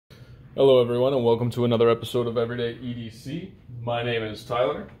Hello everyone and welcome to another episode of Everyday EDC. My name is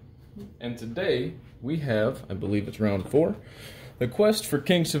Tyler and today we have, I believe it's round 4, the quest for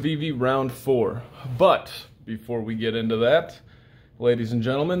King Civivi round 4. But before we get into that, ladies and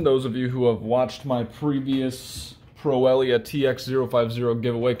gentlemen, those of you who have watched my previous Proelia TX050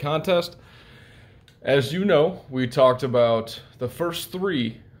 giveaway contest, as you know, we talked about the first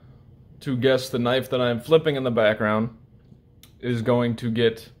 3 to guess the knife that I'm flipping in the background is going to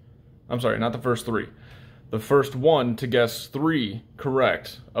get... I'm sorry, not the first 3. The first 1 to guess 3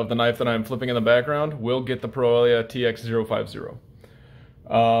 correct of the knife that I'm flipping in the background will get the Proelia TX050.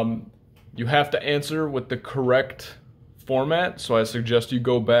 You have to answer with the correct format, so I suggest you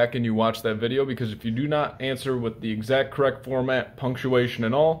go back and you watch that video, because if you do not answer with the exact correct format, punctuation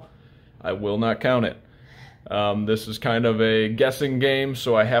and all, I will not count it. This is kind of a guessing game,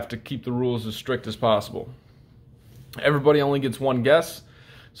 so I have to keep the rules as strict as possible. Everybody only gets 1 guess.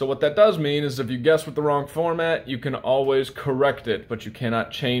 So what that does mean is if you guess with the wrong format, you can always correct it, but you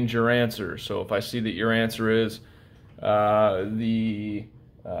cannot change your answer. So if I see that your answer is the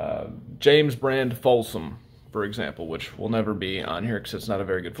James brand Folsom, for example, which will never be on here because it's not a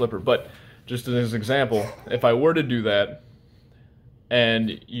very good flipper, but just as an example, if I were to do that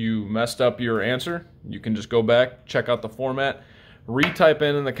and you messed up your answer, you can just go back, check out the format, retype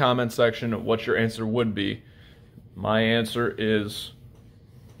in the comment section what your answer would be. My answer is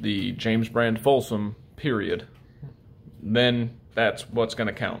the James brand Folsom, period. Then that's what's going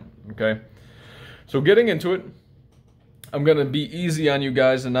to count, okay? So getting into it, I'm going to be easy on you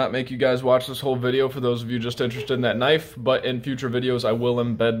guys and not make you guys watch this whole video for those of you just interested in that knife, but in future videos I will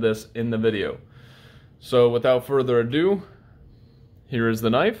embed this in the video. So without further ado, here is the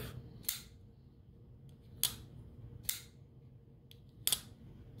knife.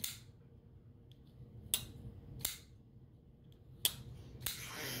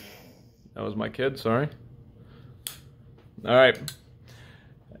 That was my kid, sorry. All right.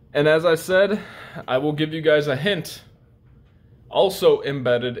 And as I said, I will give you guys a hint also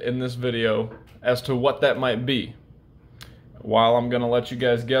embedded in this video as to what that might be. While I'm going to let you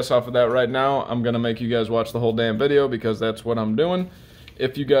guys guess off of that right now, I'm going to make you guys watch the whole damn video because that's what I'm doing.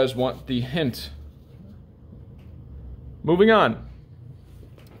 If you guys want the hint. Moving on.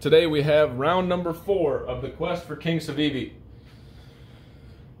 Today we have round number 4 of the quest for King Civivi.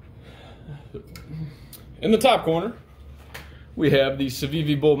 In the top corner, we have the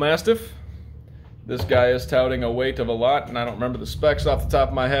Civivi Bullmastiff. This guy is touting a weight of a lot, and I don't remember the specs off the top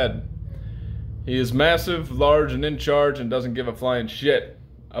of my head. He is massive, large, and in charge, and doesn't give a flying shit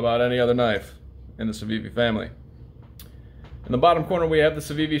about any other knife in the Civivi family. In the bottom corner, we have the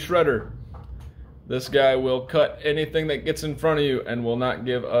Civivi Shredder. This guy will cut anything that gets in front of you and will not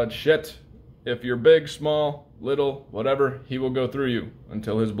give a shit. If you're big, small, little, whatever, he will go through you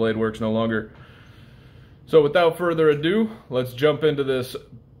until his blade works no longer. So without further ado, let's jump into this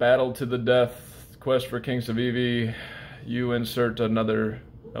battle to the death quest for King Civivi. You insert another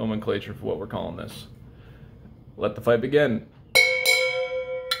nomenclature for what we're calling this. Let the fight begin.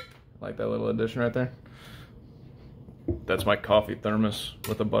 Like that little addition right there? That's my coffee thermos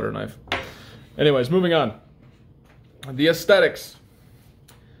with a butter knife. Anyways, moving on. The aesthetics.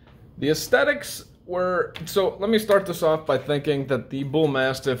 The aesthetics were... So let me start this off by thinking that the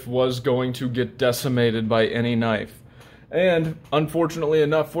Bullmastiff was going to get decimated by any knife. And unfortunately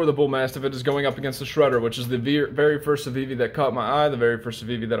enough for the Bullmastiff, it is going up against the Shredder, which is the very first Civivi that caught my eye, the very first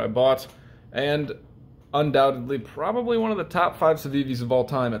Civivi that I bought, and undoubtedly probably one of the top 5 Civivis of all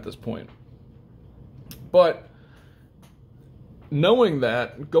time at this point. But knowing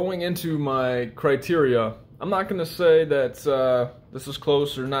that, going into my criteria, I'm not going to say that this is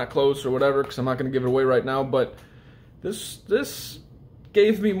close or not close or whatever, because I'm not going to give it away right now, but this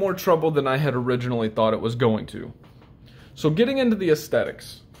gave me more trouble than I had originally thought it was going to. So getting into the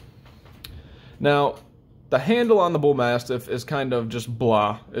aesthetics. Now, the handle on the Bullmastiff is kind of just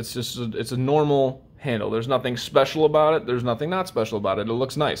blah. It's just it's a normal handle. There's nothing special about it. There's nothing not special about it. It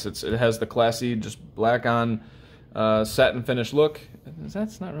looks nice. It has the classy, just black on satin finish look.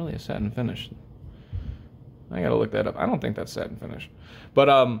 That's not really a satin finish. I gotta look that up. I don't think that's satin finish. But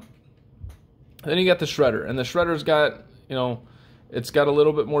then you got the Shredder, and the Shredder's got, you know, it's got a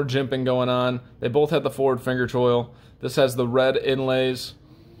little bit more jimping going on. They both have the forward finger choil. This has the red inlays.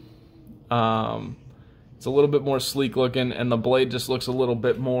 It's a little bit more sleek looking, and the blade just looks a little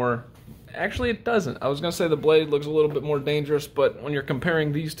bit more... Actually, it doesn't. I was gonna say the blade looks a little bit more dangerous, but when you're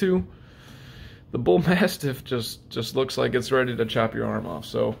comparing these two, the Bullmastiff just looks like it's ready to chop your arm off.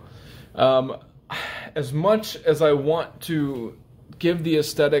 So, as much as I want to give the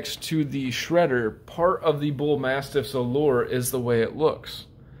aesthetics to the Shredder, part of the Bullmastiff's allure is the way it looks.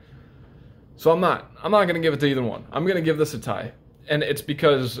 So I'm not going to give it to either one. I'm going to give this a tie. And it's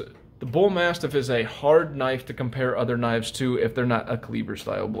because the Bullmastiff is a hard knife to compare other knives to if they're not a cleaver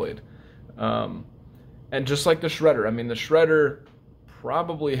style blade. And just like the Shredder, I mean, the Shredder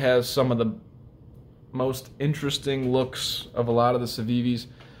probably has some of the most interesting looks of a lot of the Civivis,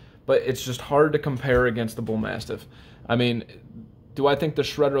 but it's just hard to compare against the Bullmastiff. I mean, do I think the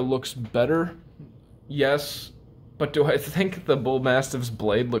Shredder looks better? Yes. But do I think the Bullmastiff's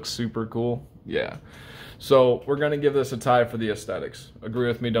blade looks super cool? Yeah. So we're going to give this a tie for the aesthetics. Agree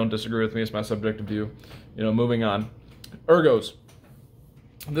with me, don't disagree with me. It's my subjective view. You know, moving on. Ergos.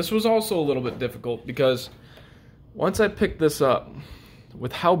 This was also a little bit difficult because once I picked this up,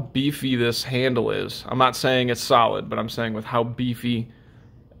 with how beefy this handle is, I'm not saying it's solid, but I'm saying with how beefy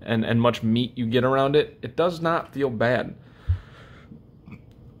and much meat you get around it, it does not feel bad.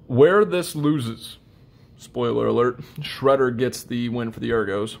 Where this loses, spoiler alert, Shredder gets the win for the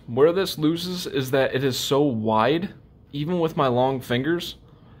Ergos. Where this loses is that it is so wide, even with my long fingers,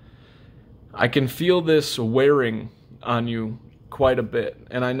 I can feel this wearing on you quite a bit.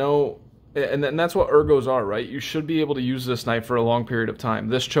 And I know, and that's what Ergos are, right? You should be able to use this knife for a long period of time.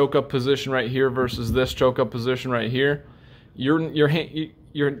 This choke up position right here versus this choke up position right here, your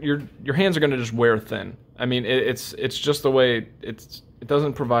hands are going to just wear thin. I mean, it's just the way it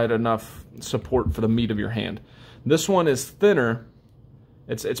doesn't provide enough support for the meat of your hand. This one is thinner.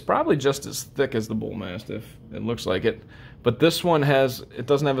 It's probably just as thick as the Bullmastiff. It looks like it, but this one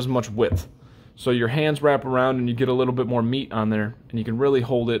doesn't have as much width. So your hands wrap around and you get a little bit more meat on there, and you can really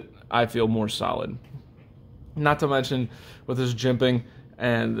hold it, I feel, more solid. Not to mention with this jimping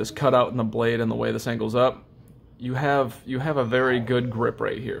and this cutout in the blade and the way this angles up, you have a very good grip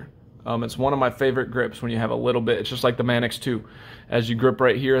right here. It's one of my favorite grips when you have a little bit. It's just like the Manix 2. As you grip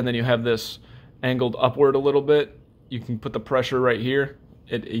right here and then you have this angled upward a little bit, you can put the pressure right here.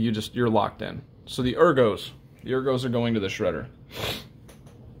 You're locked in. So the Ergos are going to the Shredder.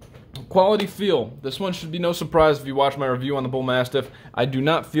 Quality feel. This one should be no surprise if you watch my review on the Bullmastiff. I do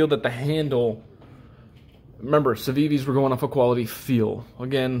not feel that the handle... Remember, Civivis were going off a quality feel.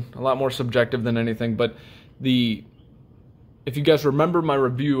 Again, a lot more subjective than anything, but if you guys remember my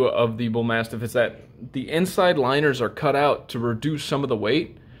review of the Bullmastiff, it's that the inside liners are cut out to reduce some of the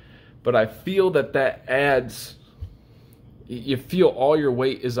weight, but I feel that adds... You feel all your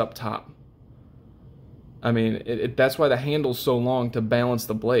weight is up top. I mean, that's why the handle's so long, to balance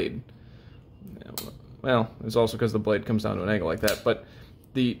the blade. Well, it's also because the blade comes down to an angle like that, but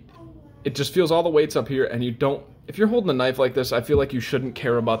it just feels all the weight's up here, and you don't... If you're holding a knife like this, I feel like you shouldn't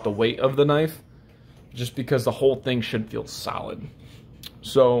care about the weight of the knife, just because the whole thing should feel solid.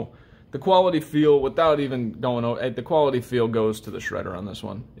 So the quality feel, without even going over, the quality feel goes to the Shredder on this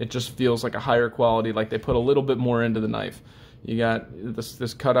one. It just feels like a higher quality, like they put a little bit more into the knife. You got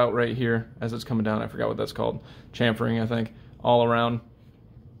this cutout right here as it's coming down. I forgot what that's called. Chamfering, I think, all around.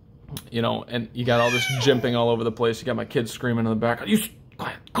 You know, and you got all this jimping all over the place. You got my kids screaming in the back. You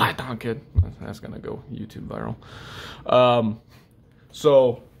quiet down, kid. That's gonna go YouTube viral.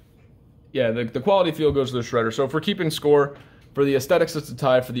 So yeah, the quality feel goes to the Shredder. So if we're keeping score, for the aesthetics, it's a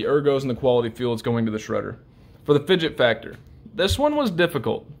tie. For the Ergos and the quality feel, it's going to the Shredder. For the fidget factor, this one was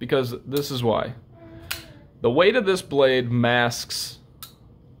difficult because this is why. The weight of this blade masks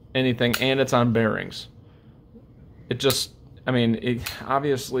anything, and it's on bearings. It just, I mean,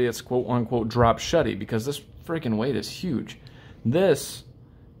 obviously it's quote-unquote drop shutty because this freaking weight is huge. This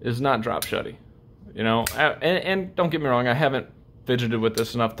is not drop shutty, you know? And don't get me wrong, I haven't fidgeted with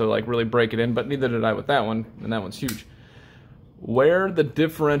this enough to like really break it in, but neither did I with that one, and that one's huge. Where the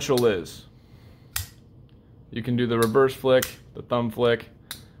differential is, you can do the reverse flick, the thumb flick,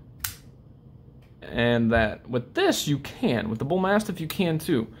 and that. With this, you can. With the Bullmastiff, you can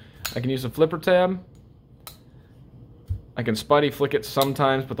too. I can use a flipper tab. I can spidey flick it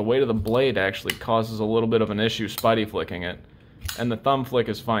sometimes, but the weight of the blade actually causes a little bit of an issue spidey flicking it. And the thumb flick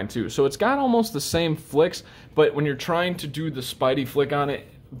is fine too. So it's got almost the same flicks, but when you're trying to do the spidey flick on it,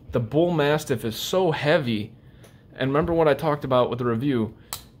 the Bullmastiff is so heavy. And remember what I talked about with the review,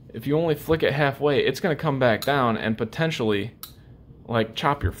 if you only flick it halfway, it's going to come back down and potentially like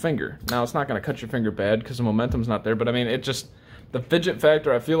chop your finger. Now it's not going to cut your finger bad because the momentum's not there, but I mean, it just, the fidget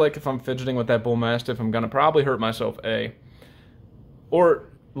factor, I feel like if I'm fidgeting with that Bullmastiff, I'm going to probably hurt myself, A, or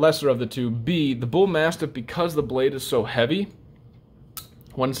lesser of the two, B, the Bullmastiff, because the blade is so heavy,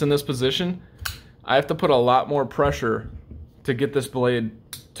 when it's in this position, I have to put a lot more pressure to get this blade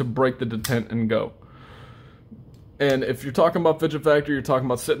to break the detent and go. And if you're talking about fidget factor, you're talking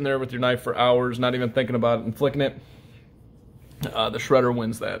about sitting there with your knife for hours, not even thinking about it and flicking it, the Shredder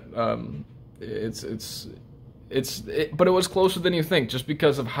wins that. But it was closer than you think, just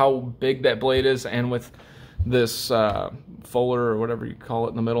because of how big that blade is, and with this fuller or whatever you call it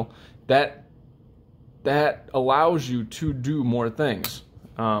in the middle, that allows you to do more things.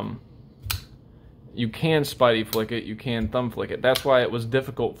 You can spidey flick it, you can thumb flick it. That's why it was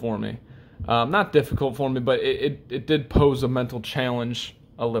difficult for me. Not difficult for me, but it did pose a mental challenge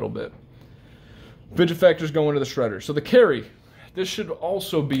a little bit. Fidget factors go into the shredder. So the carry, this should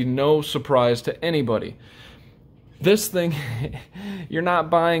also be no surprise to anybody. This thing, you're not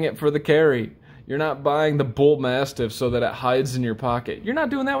buying it for the carry. You're not buying the Bullmastiff so that it hides in your pocket. You're not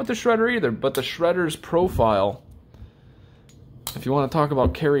doing that with the shredder either, but the shredder's profile, if you want to talk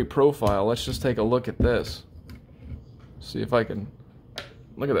about carry profile, let's just take a look at this. See if I can,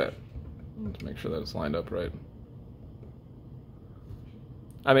 look at that. Let's make sure that it's lined up right.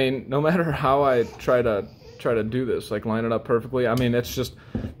 I mean, no matter how I try to do this, like line it up perfectly, I mean, it's just,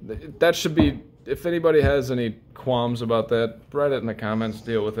 that should be, if anybody has any qualms about that, write it in the comments,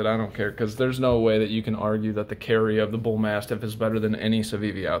 deal with it, I don't care, because there's no way that you can argue that the carry of the Bullmastiff is better than any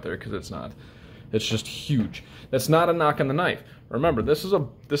Civivi out there, because it's not. It's just huge. That's not a knock on the knife. Remember, this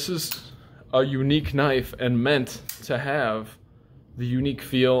is a unique knife and meant to have the unique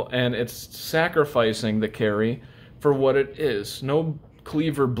feel, and it's sacrificing the carry for what it is. No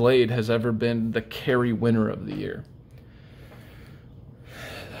cleaver blade has ever been the carry winner of the year.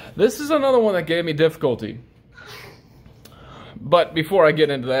 This is another one that gave me difficulty. But before I get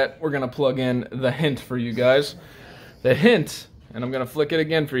into that, we're going to plug in the hint for you guys. The hint, and I'm going to flick it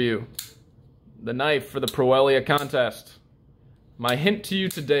again for you. The knife for the Proelia contest. My hint to you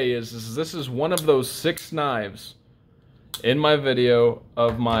today is this is one of those 6 knives in my video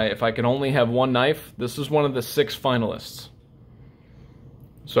of my, if I could only have one knife, this is one of the 6 finalists.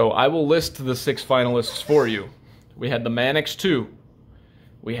 So I will list the 6 finalists for you. We had the Mannix 2.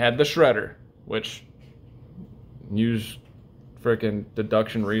 We had the Shredder, which use frickin'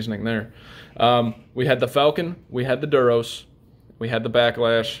 deduction reasoning there. We had the Falcon. We had the Duros. We had the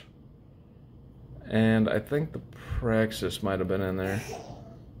Backlash. And I think the Praxis might have been in there.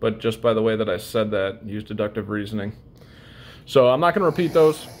 But just by the way that I said that, use deductive reasoning. So I'm not going to repeat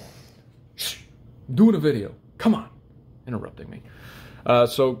those. Shh, I'm doing a video. Come on. Interrupting me.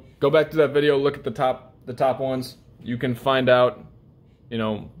 So go back to that video, look at the top ones. You can find out, you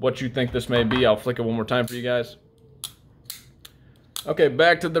know, what you think this may be. I'll flick it one more time for you guys. Okay,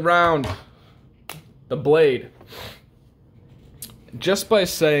 back to the round. The blade. Just by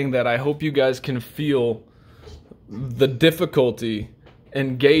saying that, I hope you guys can feel the difficulty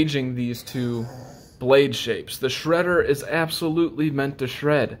in gauging these two blade shapes. The shredder is absolutely meant to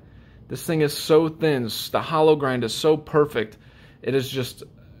shred. This thing is so thin. The hollow grind is so perfect. It is just,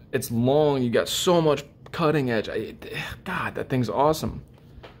 it's long. You got so much cutting edge. God, that thing's awesome.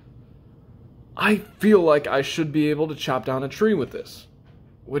 I feel like I should be able to chop down a tree with this,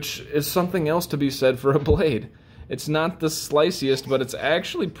 which is something else to be said for a blade. It's not the sliciest, but it's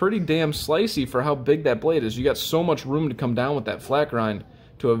actually pretty damn slicey for how big that blade is. You got so much room to come down with that flat grind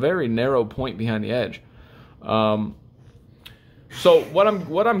to a very narrow point behind the edge. So what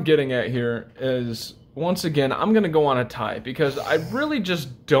I'm getting at here is, once again, I'm going to go on a tie, because I really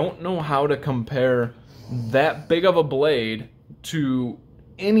just don't know how to compare that big of a blade to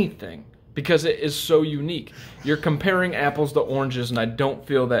anything, because it is so unique. You're comparing apples to oranges, and I don't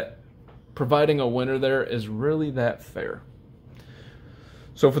feel that providing a winner there is really that fair.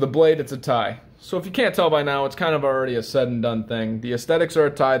 So for the blade, it's a tie. So if you can't tell by now, it's kind of already a said and done thing. The aesthetics are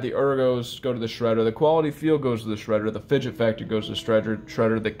a tie. The ergos go to the shredder. The quality feel goes to the shredder. The fidget factor goes to the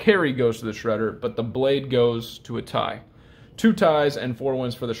shredder. The carry goes to the shredder. But the blade goes to a tie. 2 ties and 4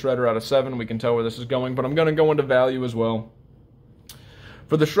 wins for the shredder out of 7. We can tell where this is going. But I'm going to go into value as well.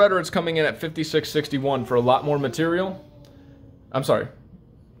 For the shredder, it's coming in at $56.61 for a lot more material. I'm sorry.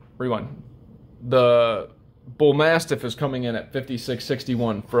 Rewind. The Bullmastiff is coming in at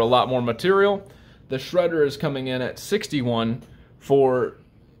 $56.61 for a lot more material. The shredder is coming in at $61 for,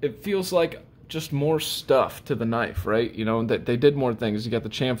 it feels like just more stuff to the knife, right? You know, that they did more things. You got the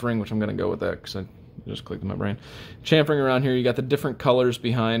chamfering, which I'm going to go with that because I just clicked in my brain. Chamfering around here, you got the different colors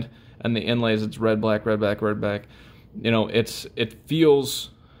behind, and the inlays, it's red, black, red, black, red, black. You know, it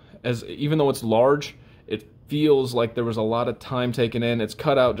feels, as even though it's large, it feels like there was a lot of time taken in. It's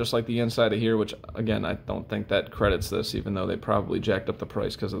cut out just like the inside of here, which, again, I don't think that credits this, even though they probably jacked up the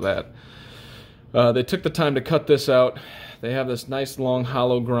price because of that. They took the time to cut this out. They have this nice long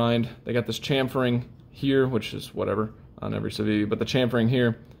hollow grind. They got this chamfering here, which is whatever on every Civivi, but the chamfering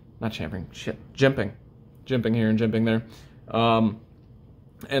here, not chamfering, shit, jimping. Jimping here and jimping there.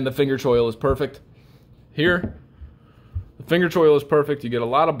 And the finger choil is perfect. Here, the finger choil is perfect. You get a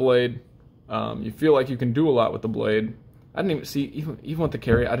lot of blade. You feel like you can do a lot with the blade. I didn't even see, even with the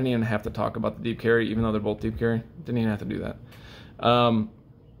carry, I didn't even have to talk about the deep carry, even though they're both deep carry. Didn't even have to do that.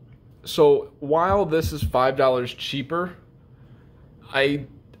 So while this is $5 cheaper, I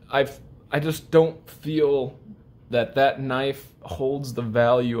just don't feel that knife holds the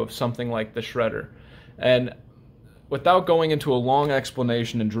value of something like the shredder. And without going into a long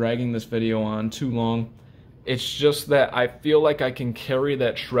explanation and dragging this video on too long, it's just that I feel like I can carry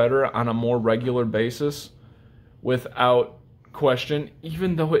that shredder on a more regular basis without question,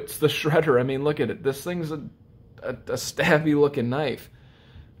 even though it's the shredder. I mean, look at it. This thing's a stabby looking knife.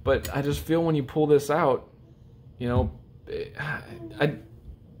 But I just feel when you pull this out, you know, I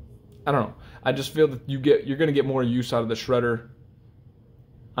don't know. I just feel that you're going to get more use out of the shredder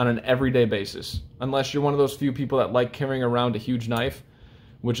on an everyday basis, unless you're one of those few people that like carrying around a huge knife,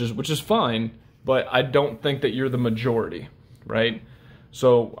 which is fine, but I don't think that you're the majority, right?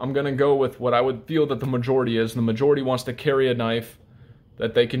 So I'm going to go with what I would feel that the majority is. The majority wants to carry a knife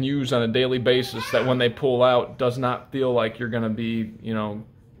that they can use on a daily basis, that when they pull out does not feel like you're going to be, you know,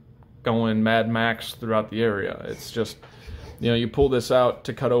 going Mad Max throughout the area. It's just, you know, you pull this out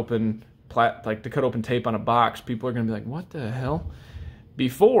to cut open tape on a box, people are going to be like, what the hell?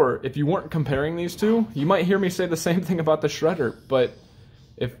 Before, if you weren't comparing these two, you might hear me say the same thing about the shredder, but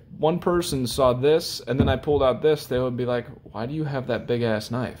if one person saw this and then I pulled out this, they would be like, why do you have that big ass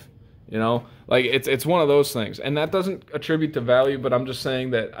knife? You know, like it's one of those things. And that doesn't attribute to value, but I'm just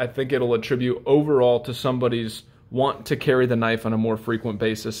saying that I think it'll attribute overall to somebody's want to carry the knife on a more frequent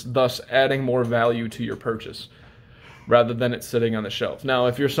basis, thus adding more value to your purchase rather than it sitting on the shelf. Now,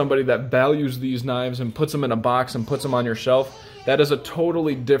 if you're somebody that values these knives and puts them in a box and puts them on your shelf, that is a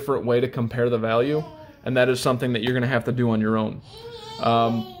totally different way to compare the value, and that is something that you're going to have to do on your own.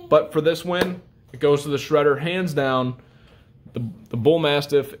 But for this win, it goes to the shredder, hands down. The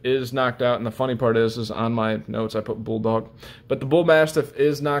Bullmastiff is knocked out, and the funny part is on my notes I put Bulldog, but the Bullmastiff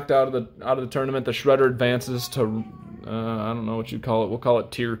is knocked out of the tournament. The shredder advances to I don't know what you'd call it. We'll call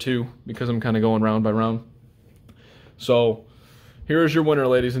it tier 2 because I'm kind of going round by round. So here's your winner,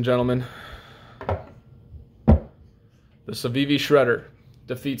 ladies and gentlemen. The Civivi shredder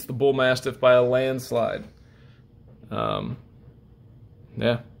defeats the Bullmastiff by a landslide.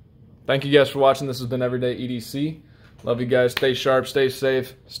 Yeah. Thank you guys for watching. This has been Everyday EDC. Love you guys. Stay sharp, stay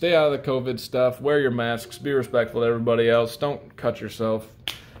safe, stay out of the COVID stuff, wear your masks, be respectful to everybody else, don't cut yourself.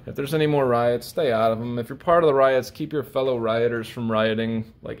 If there's any more riots, stay out of them. If you're part of the riots, keep your fellow rioters from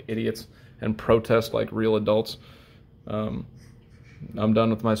rioting like idiots and protest like real adults. I'm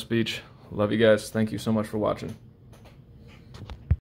done with my speech. Love you guys. Thank you so much for watching.